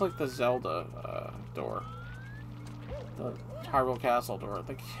 That looks like the Zelda door. The Hyrule Castle door. I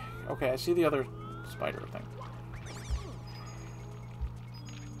think. Okay, I see the other spider thing.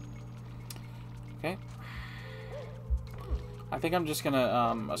 Okay. I think I'm just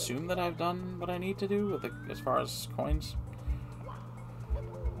gonna assume that I've done what I need to do with as far as coins.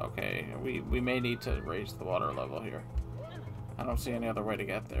 Okay, we may need to raise the water level here. I don't see any other way to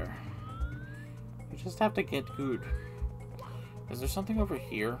get there. We just have to get good. Is there something over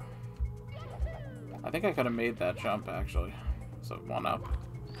here? I think I could have made that jump, actually. So, 1 up.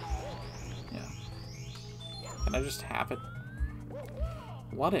 Yeah. Can I just have it?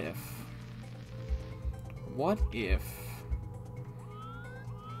 What if... what if...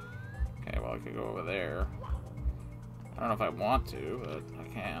 okay, well, I could go over there. I don't know if I want to, but I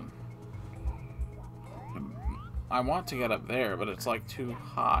can. I want to get up there, but it's, like, too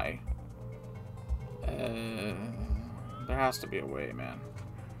high. There has to be a way, man.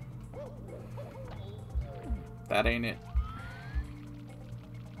 That ain't it.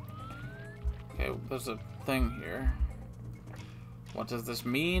 Okay, there's a thing here. What does this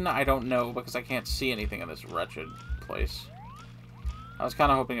mean? I don't know, because I can't see anything in this wretched place. I was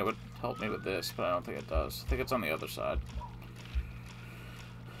kind of hoping it would help me with this, but I don't think it does. I think it's on the other side.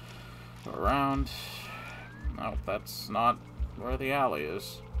 Go around. No, that's not where the alley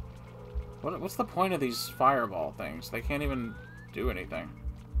is. What's the point of these fireball things? They can't even do anything.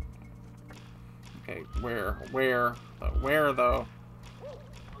 Okay, where though?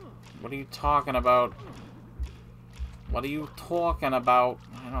 What are you talking about? What are you talking about?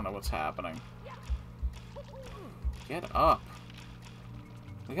 I don't know what's happening. Get up.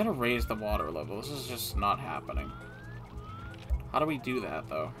 We gotta raise the water level. This is just not happening. How do we do that,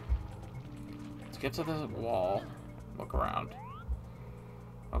 though? Let's get to the wall. Look around.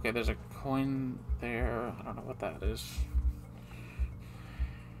 Okay, there's a coin there. I don't know what that is.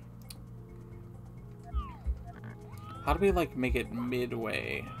 How do we, like, make it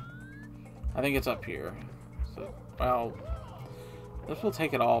midway? I think it's up here. So, well, this will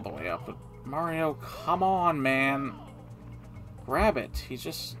take it all the way up. But Mario, come on, man. Grab it. He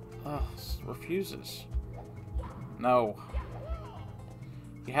just refuses. No.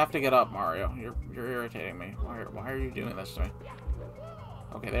 You have to get up, Mario. You're irritating me. Why are you doing this to me?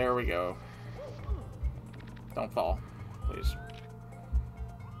 Okay, there we go. Don't fall, please.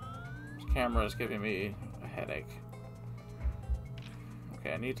 This camera is giving me a headache.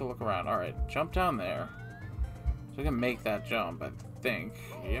 Okay, I need to look around. Alright, jump down there. So we can make that jump, I think.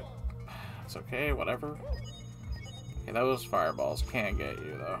 Yep. It's okay, whatever. Okay, those fireballs can get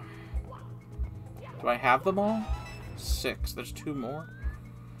you, though. Do I have them all? 6. There's 2 more?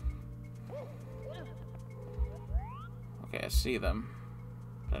 Okay, I see them.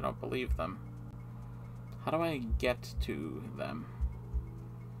 But I don't believe them. How do I get to them?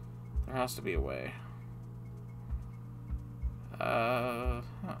 There has to be a way. Huh.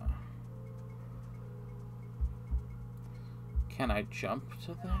 Can I jump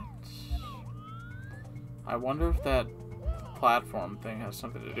to that? I wonder if that platform thing has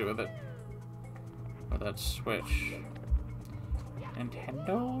something to do with it. Or that Switch.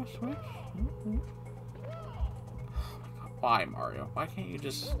 Nintendo Switch? Mm-hmm. Oh my god, why, Mario? Why can't you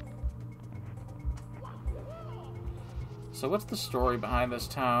just... So what's the story behind this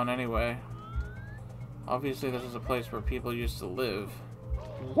town, anyway? Obviously this is a place where people used to live.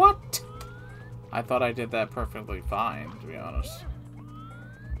 What? I thought I did that perfectly fine, to be honest.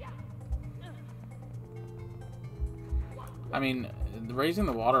 I mean, raising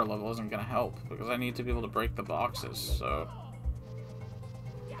the water level isn't going to help, because I need to be able to break the boxes, so...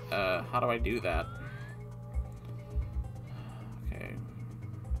 how do I do that? Okay.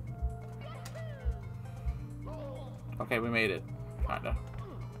 Okay, we made it. Kinda.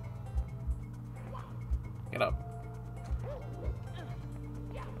 Get up.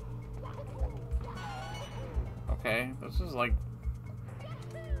 Okay, this is like...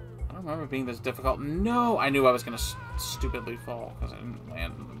 I don't remember being this difficult. No! I knew I was gonna stupidly fall because I didn't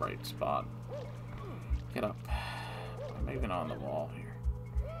land in the right spot. Get up. I'm maybe not on the wall here.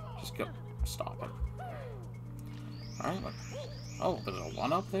 Just go. Stop it. Alright, look. Oh, there's a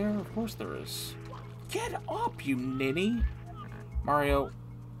 1 up there? Of course there is. Get up, you ninny! Mario,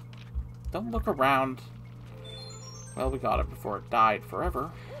 don't look around. Well, we got it before it died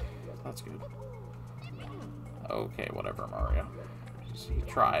forever. That's good. Okay, whatever, Mario. He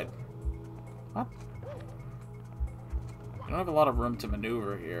tried. What? You don't have a lot of room to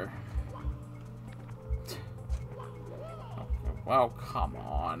maneuver here. Okay, well, come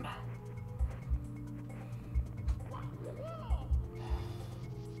on.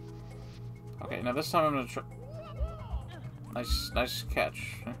 Okay, now this time I'm gonna try... Nice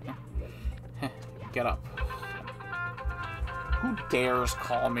catch. Get up. Who dares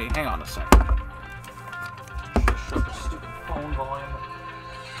call me? Hang on a second. Shut the stupid phone volume.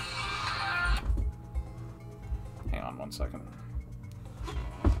 Hang on 1 second.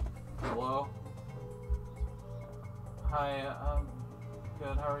 Hello? Hi,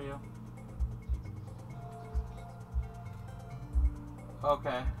 good, how are you?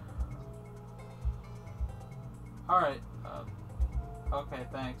 Okay. Alright, okay,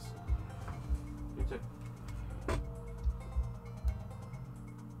 thanks. You too.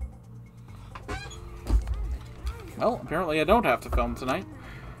 Well, apparently I don't have to film tonight.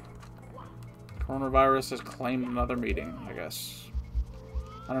 Coronavirus has claimed another meeting, I guess.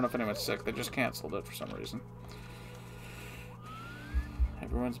 I don't know if anyone's sick, they just canceled it for some reason.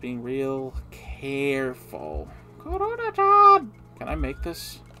 Everyone's being real careful. Corona Todd! Can I make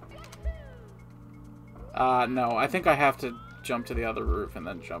this? No, I think I have to jump to the other roof and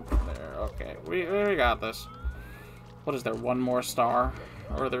then jump from there. Okay, we got this. What is there, 1 more star?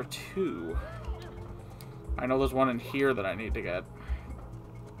 Or are there 2? I know there's 1 in here that I need to get.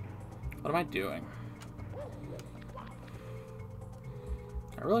 What am I doing?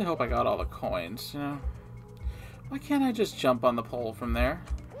 I really hope I got all the coins, you know? Why can't I just jump on the pole from there?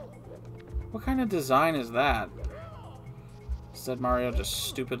 What kind of design is that? Instead, Mario just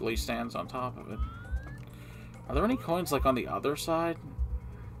stupidly stands on top of it. Are there any coins, like, on the other side?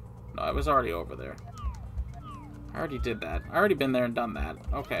 No, I was already over there. I already did that. I already been there and done that.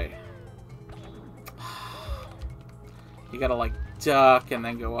 Okay. You gotta, like, duck and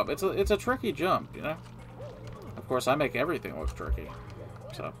then go up. It's a tricky jump, you know? Of course, I make everything look tricky.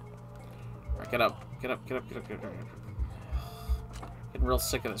 So. Alright, get up. Get up, get up, get up, get up, get up. Getting real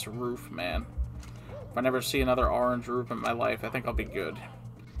sick of this roof, man. If I never see another orange roof in my life, I think I'll be good.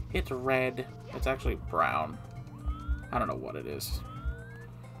 It's red. It's actually brown. I don't know what it is.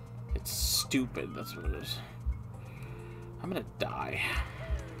 It's stupid, that's what it is. I'm gonna die.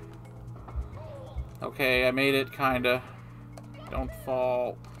 Okay, I made it, kinda. Don't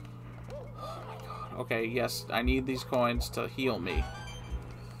fall. Oh my god. Okay, yes, I need these coins to heal me.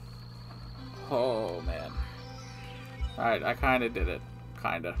 Oh, man. Alright, I kinda did it.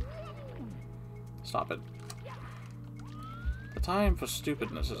 Kinda. Stop it. The time for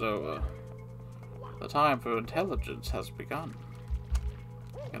stupidness is over. The time for intelligence has begun.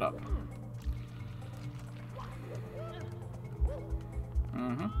 Get up.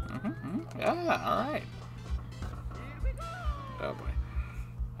 Yeah, alright. Oh boy.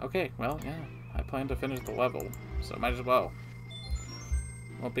 Okay, well, yeah. I plan to finish the level, so might as well.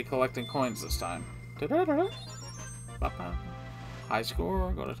 Won't be collecting coins this time. High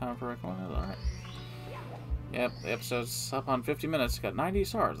score, go to time for a coin, alright. Yep, the episode's up on 50 minutes, got 90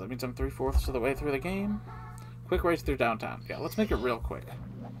 stars. That means I'm 3/4 of the way through the game. Quick race through downtown. Yeah, let's make it real quick.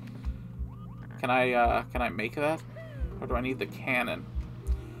 Can I make that? Or do I need the cannon?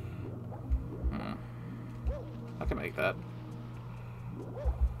 I can make that.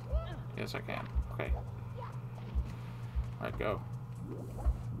 Yes, I can. Okay. Alright, go.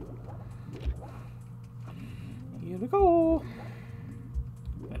 Here we go!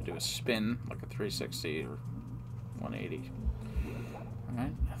 I'm gonna do a spin, like a 360 or 180.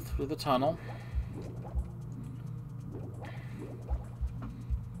 Alright, through the tunnel.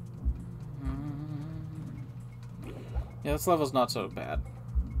 Yeah, this level's not so bad.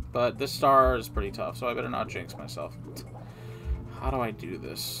 But this star is pretty tough, so I better not jinx myself. How do I do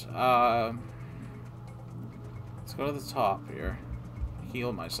this? Let's go to the top here.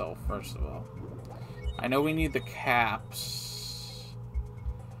 Heal myself, first of all. I know we need the caps.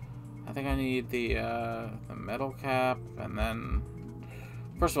 I think I need the metal cap, and then...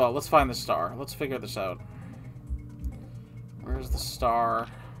 First of all, let's find the star. Let's figure this out. Where's the star?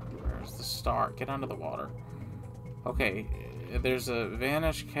 Where's the star? Get under the water. Okay, there's a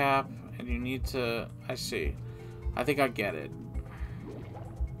vanish cap, and you need to... I see. I think I get it.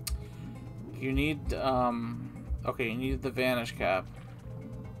 You need, okay, you need the vanish cap.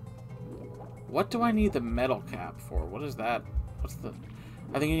 What do I need the metal cap for? What is that? What's the...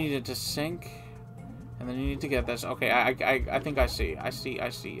 I think you need it to sink, and then you need to get this. Okay, I think I see. I see.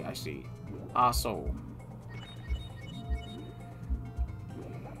 Also.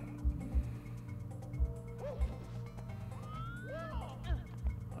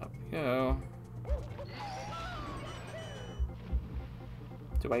 Up we go.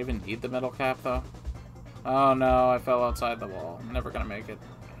 Do I even need the metal cap, though? Oh no, I fell outside the wall. I'm never gonna make it.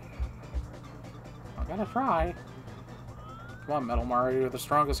 I'm gonna try. Come on, Metal Mario, you're the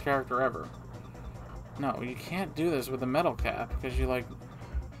strongest character ever. No, you can't do this with the metal cap, because you, like...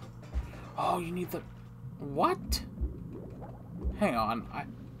 Oh, you need the... What? Hang on.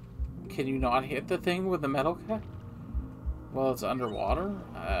 Can you not hit the thing with the metal cap? Well, it's underwater?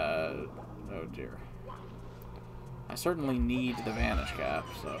 Oh dear. I certainly need the vanish cap,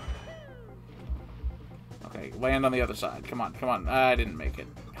 so... Okay, land on the other side. Come on, come on. I didn't make it.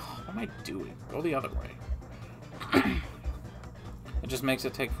 What am I doing? Go the other way. It just makes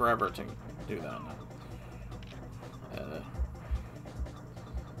it take forever to do that.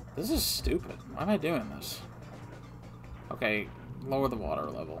 This is stupid. Why am I doing this? Okay, lower the water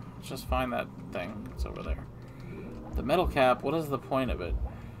level. Let's just find that thing. It's over there. The metal cap, what is the point of it?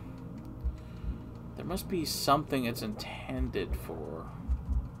 There must be something it's intended for.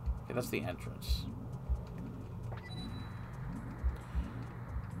 Okay, that's the entrance.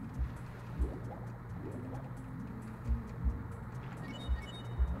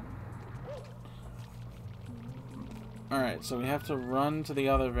 Alright, so we have to run to the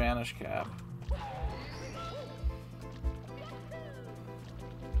other vanish cap.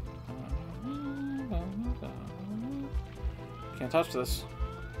 Can't touch this.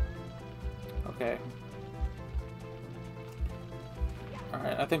 Okay.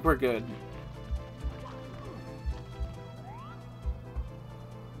 Alright, I think we're good.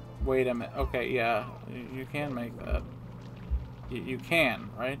 Wait a minute. Okay, yeah. You can make that. You can,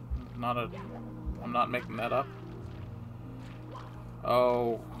 right? I'm not making that up.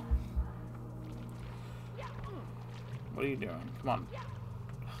 Oh. What are you doing? Come on.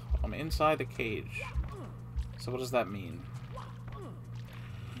 I'm inside the cage. So what does that mean?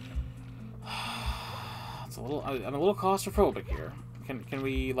 It's a little. I'm a little claustrophobic here. Can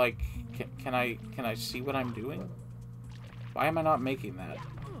we like? Can I see what I'm doing? Why am I not making that?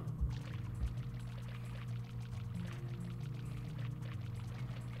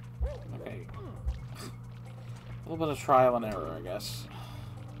 Okay. A little bit of trial and error, I guess.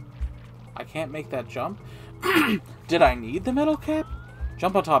 I can't make that jump. Did I need the metal cap?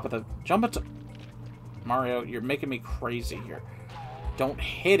 Jump on top of the... Jump on top... Mario, you're making me crazy here. Don't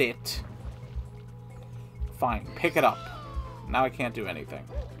hit it. Fine, pick it up. Now I can't do anything.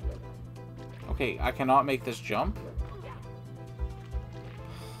 Okay, I cannot make this jump.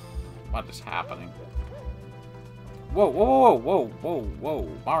 What is happening? Whoa, whoa, whoa, whoa, whoa, whoa,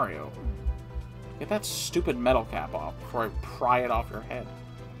 Mario. Get that stupid metal cap off before I pry it off your head.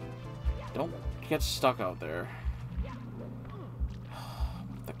 Don't get stuck out there.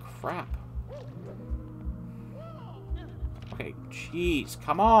 What the crap? Okay, jeez,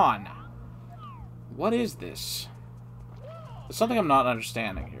 come on. What is this? There's something I'm not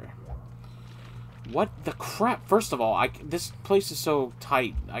understanding here. What the crap? First of all, this place is so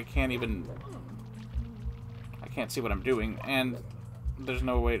tight, I can't see what I'm doing, and there's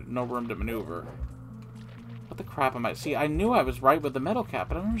no room to maneuver. What the crap am I... See, I knew I was right with the metal cap,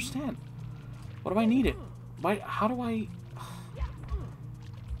 but I don't understand. What do I need it? Why? How do I...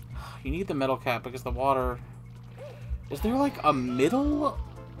 You need the metal cap because the water... Is there, like, a middle...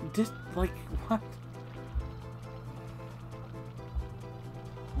 Like, what?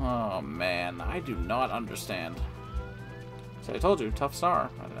 Oh, man. I do not understand. So I told you, tough star.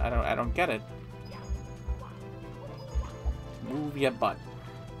 I don't get it. Move your butt.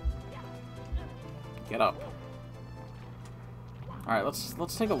 Get up. Alright,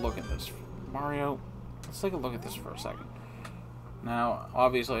 let's take a look at this. Mario, let's take a look at this for a second. Now,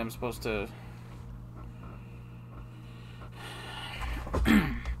 obviously I'm supposed to...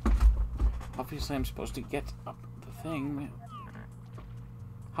 Obviously I'm supposed to get up the thing.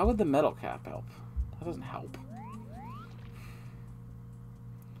 How would the metal cap help? That doesn't help.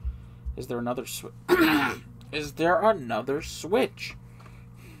 Is there another switch? Is there another switch?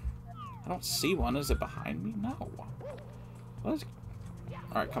 I don't see one. Is it behind me? No. What is it?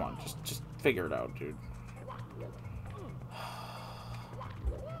 Alright, come on. Just figure it out, dude.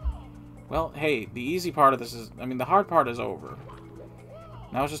 Well, hey, the easy part of this is... I mean, the hard part is over.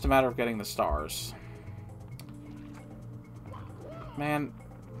 Now it's just a matter of getting the stars. Man,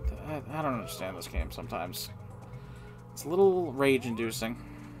 I don't understand this game sometimes. It's a little rage-inducing.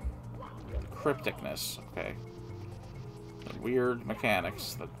 Crypticness, okay. Weird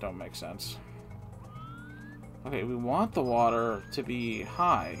mechanics that don't make sense. Okay, we want the water to be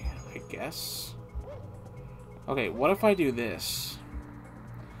high, I guess. Okay, what if I do this?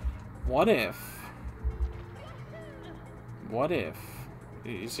 What if...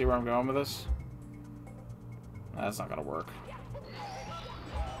 You see where I'm going with this? That's not gonna work.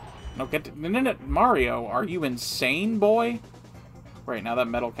 No, no, Mario, are you insane, boy? Right, now that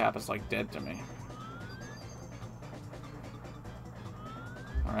metal cap is, like, dead to me.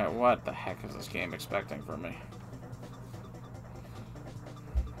 Alright, what the heck is this game expecting from me?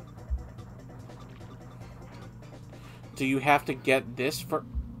 Do you have to get this for...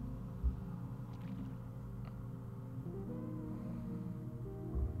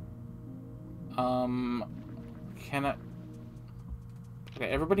 Can I... Okay,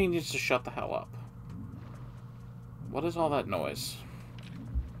 everybody needs to shut the hell up. What is all that noise?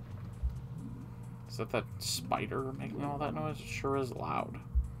 Is that spider making all that noise? It sure is loud.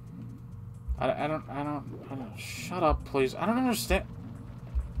 I don't... Shut up, please. I don't understand.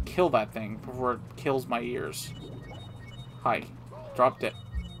 Kill that thing before it kills my ears. Hi. Dropped it.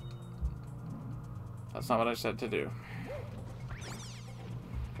 That's not what I said to do.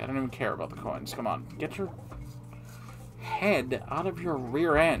 I don't even care about the coins. Come on. Get your head out of your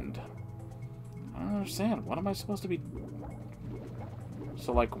rear end. I don't understand. What am I supposed to be...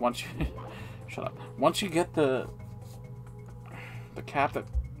 So, like, once you... Shut up. Once you get the cap that...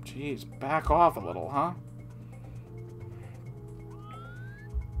 Jeez, back off a little, huh?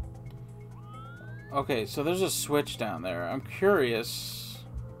 Okay, so there's a switch down there. I'm curious.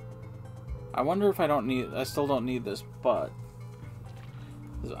 I wonder if I don't need... I still don't need this, but...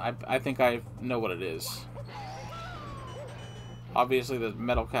 I think I know what it is. Obviously, the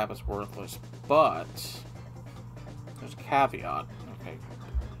metal cap is worthless, but... There's a caveat. Okay.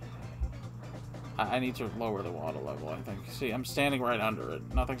 I need to lower the water level, I think. See, I'm standing right under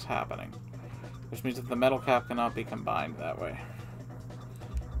it. Nothing's happening. Which means that the metal cap cannot be combined that way.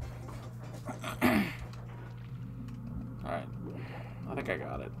 Alright. I think I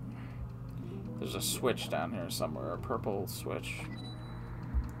got it. There's a switch down here somewhere. A purple switch.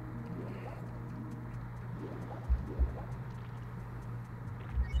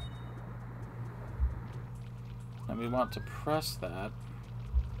 And we want to press that.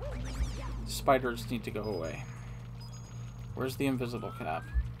 Spiders need to go away. Where's the invisible cap?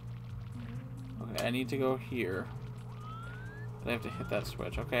 Okay, I need to go here. I have to hit that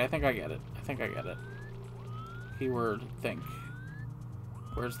switch. Okay, I think I get it. I think I get it. Keyword think.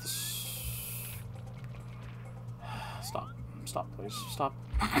 Where's the... Stop. Stop, please. Stop.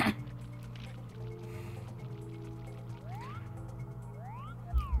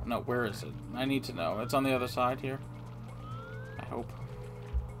 No, where is it? I need to know. It's on the other side here. I hope.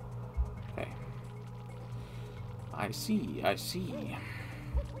 Okay. I see. I see.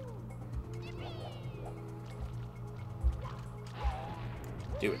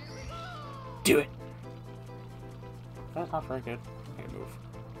 Do it. Do it! That's not very good. Okay, move.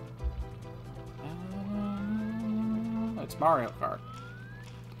 It's Mario Kart.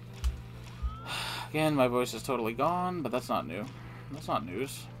 Again, my voice is totally gone, but that's not new. That's not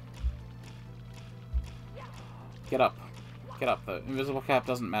news. Get up. Get up. The invisible cap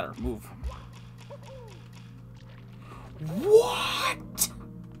doesn't matter. Move. What?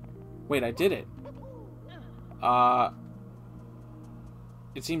 Wait, I did it.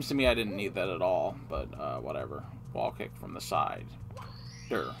 It seems to me I didn't need that at all, but whatever. Wall kick from the side.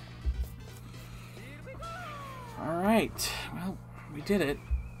 Sure. Alright. Well, we did it.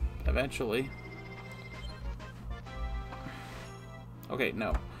 Eventually. Okay,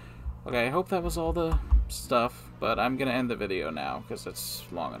 no. Okay, I hope that was all the stuff, but I'm gonna end the video now, because it's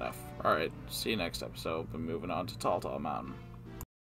long enough. Alright, see you next episode. We're moving on to Tall Tall Mountain.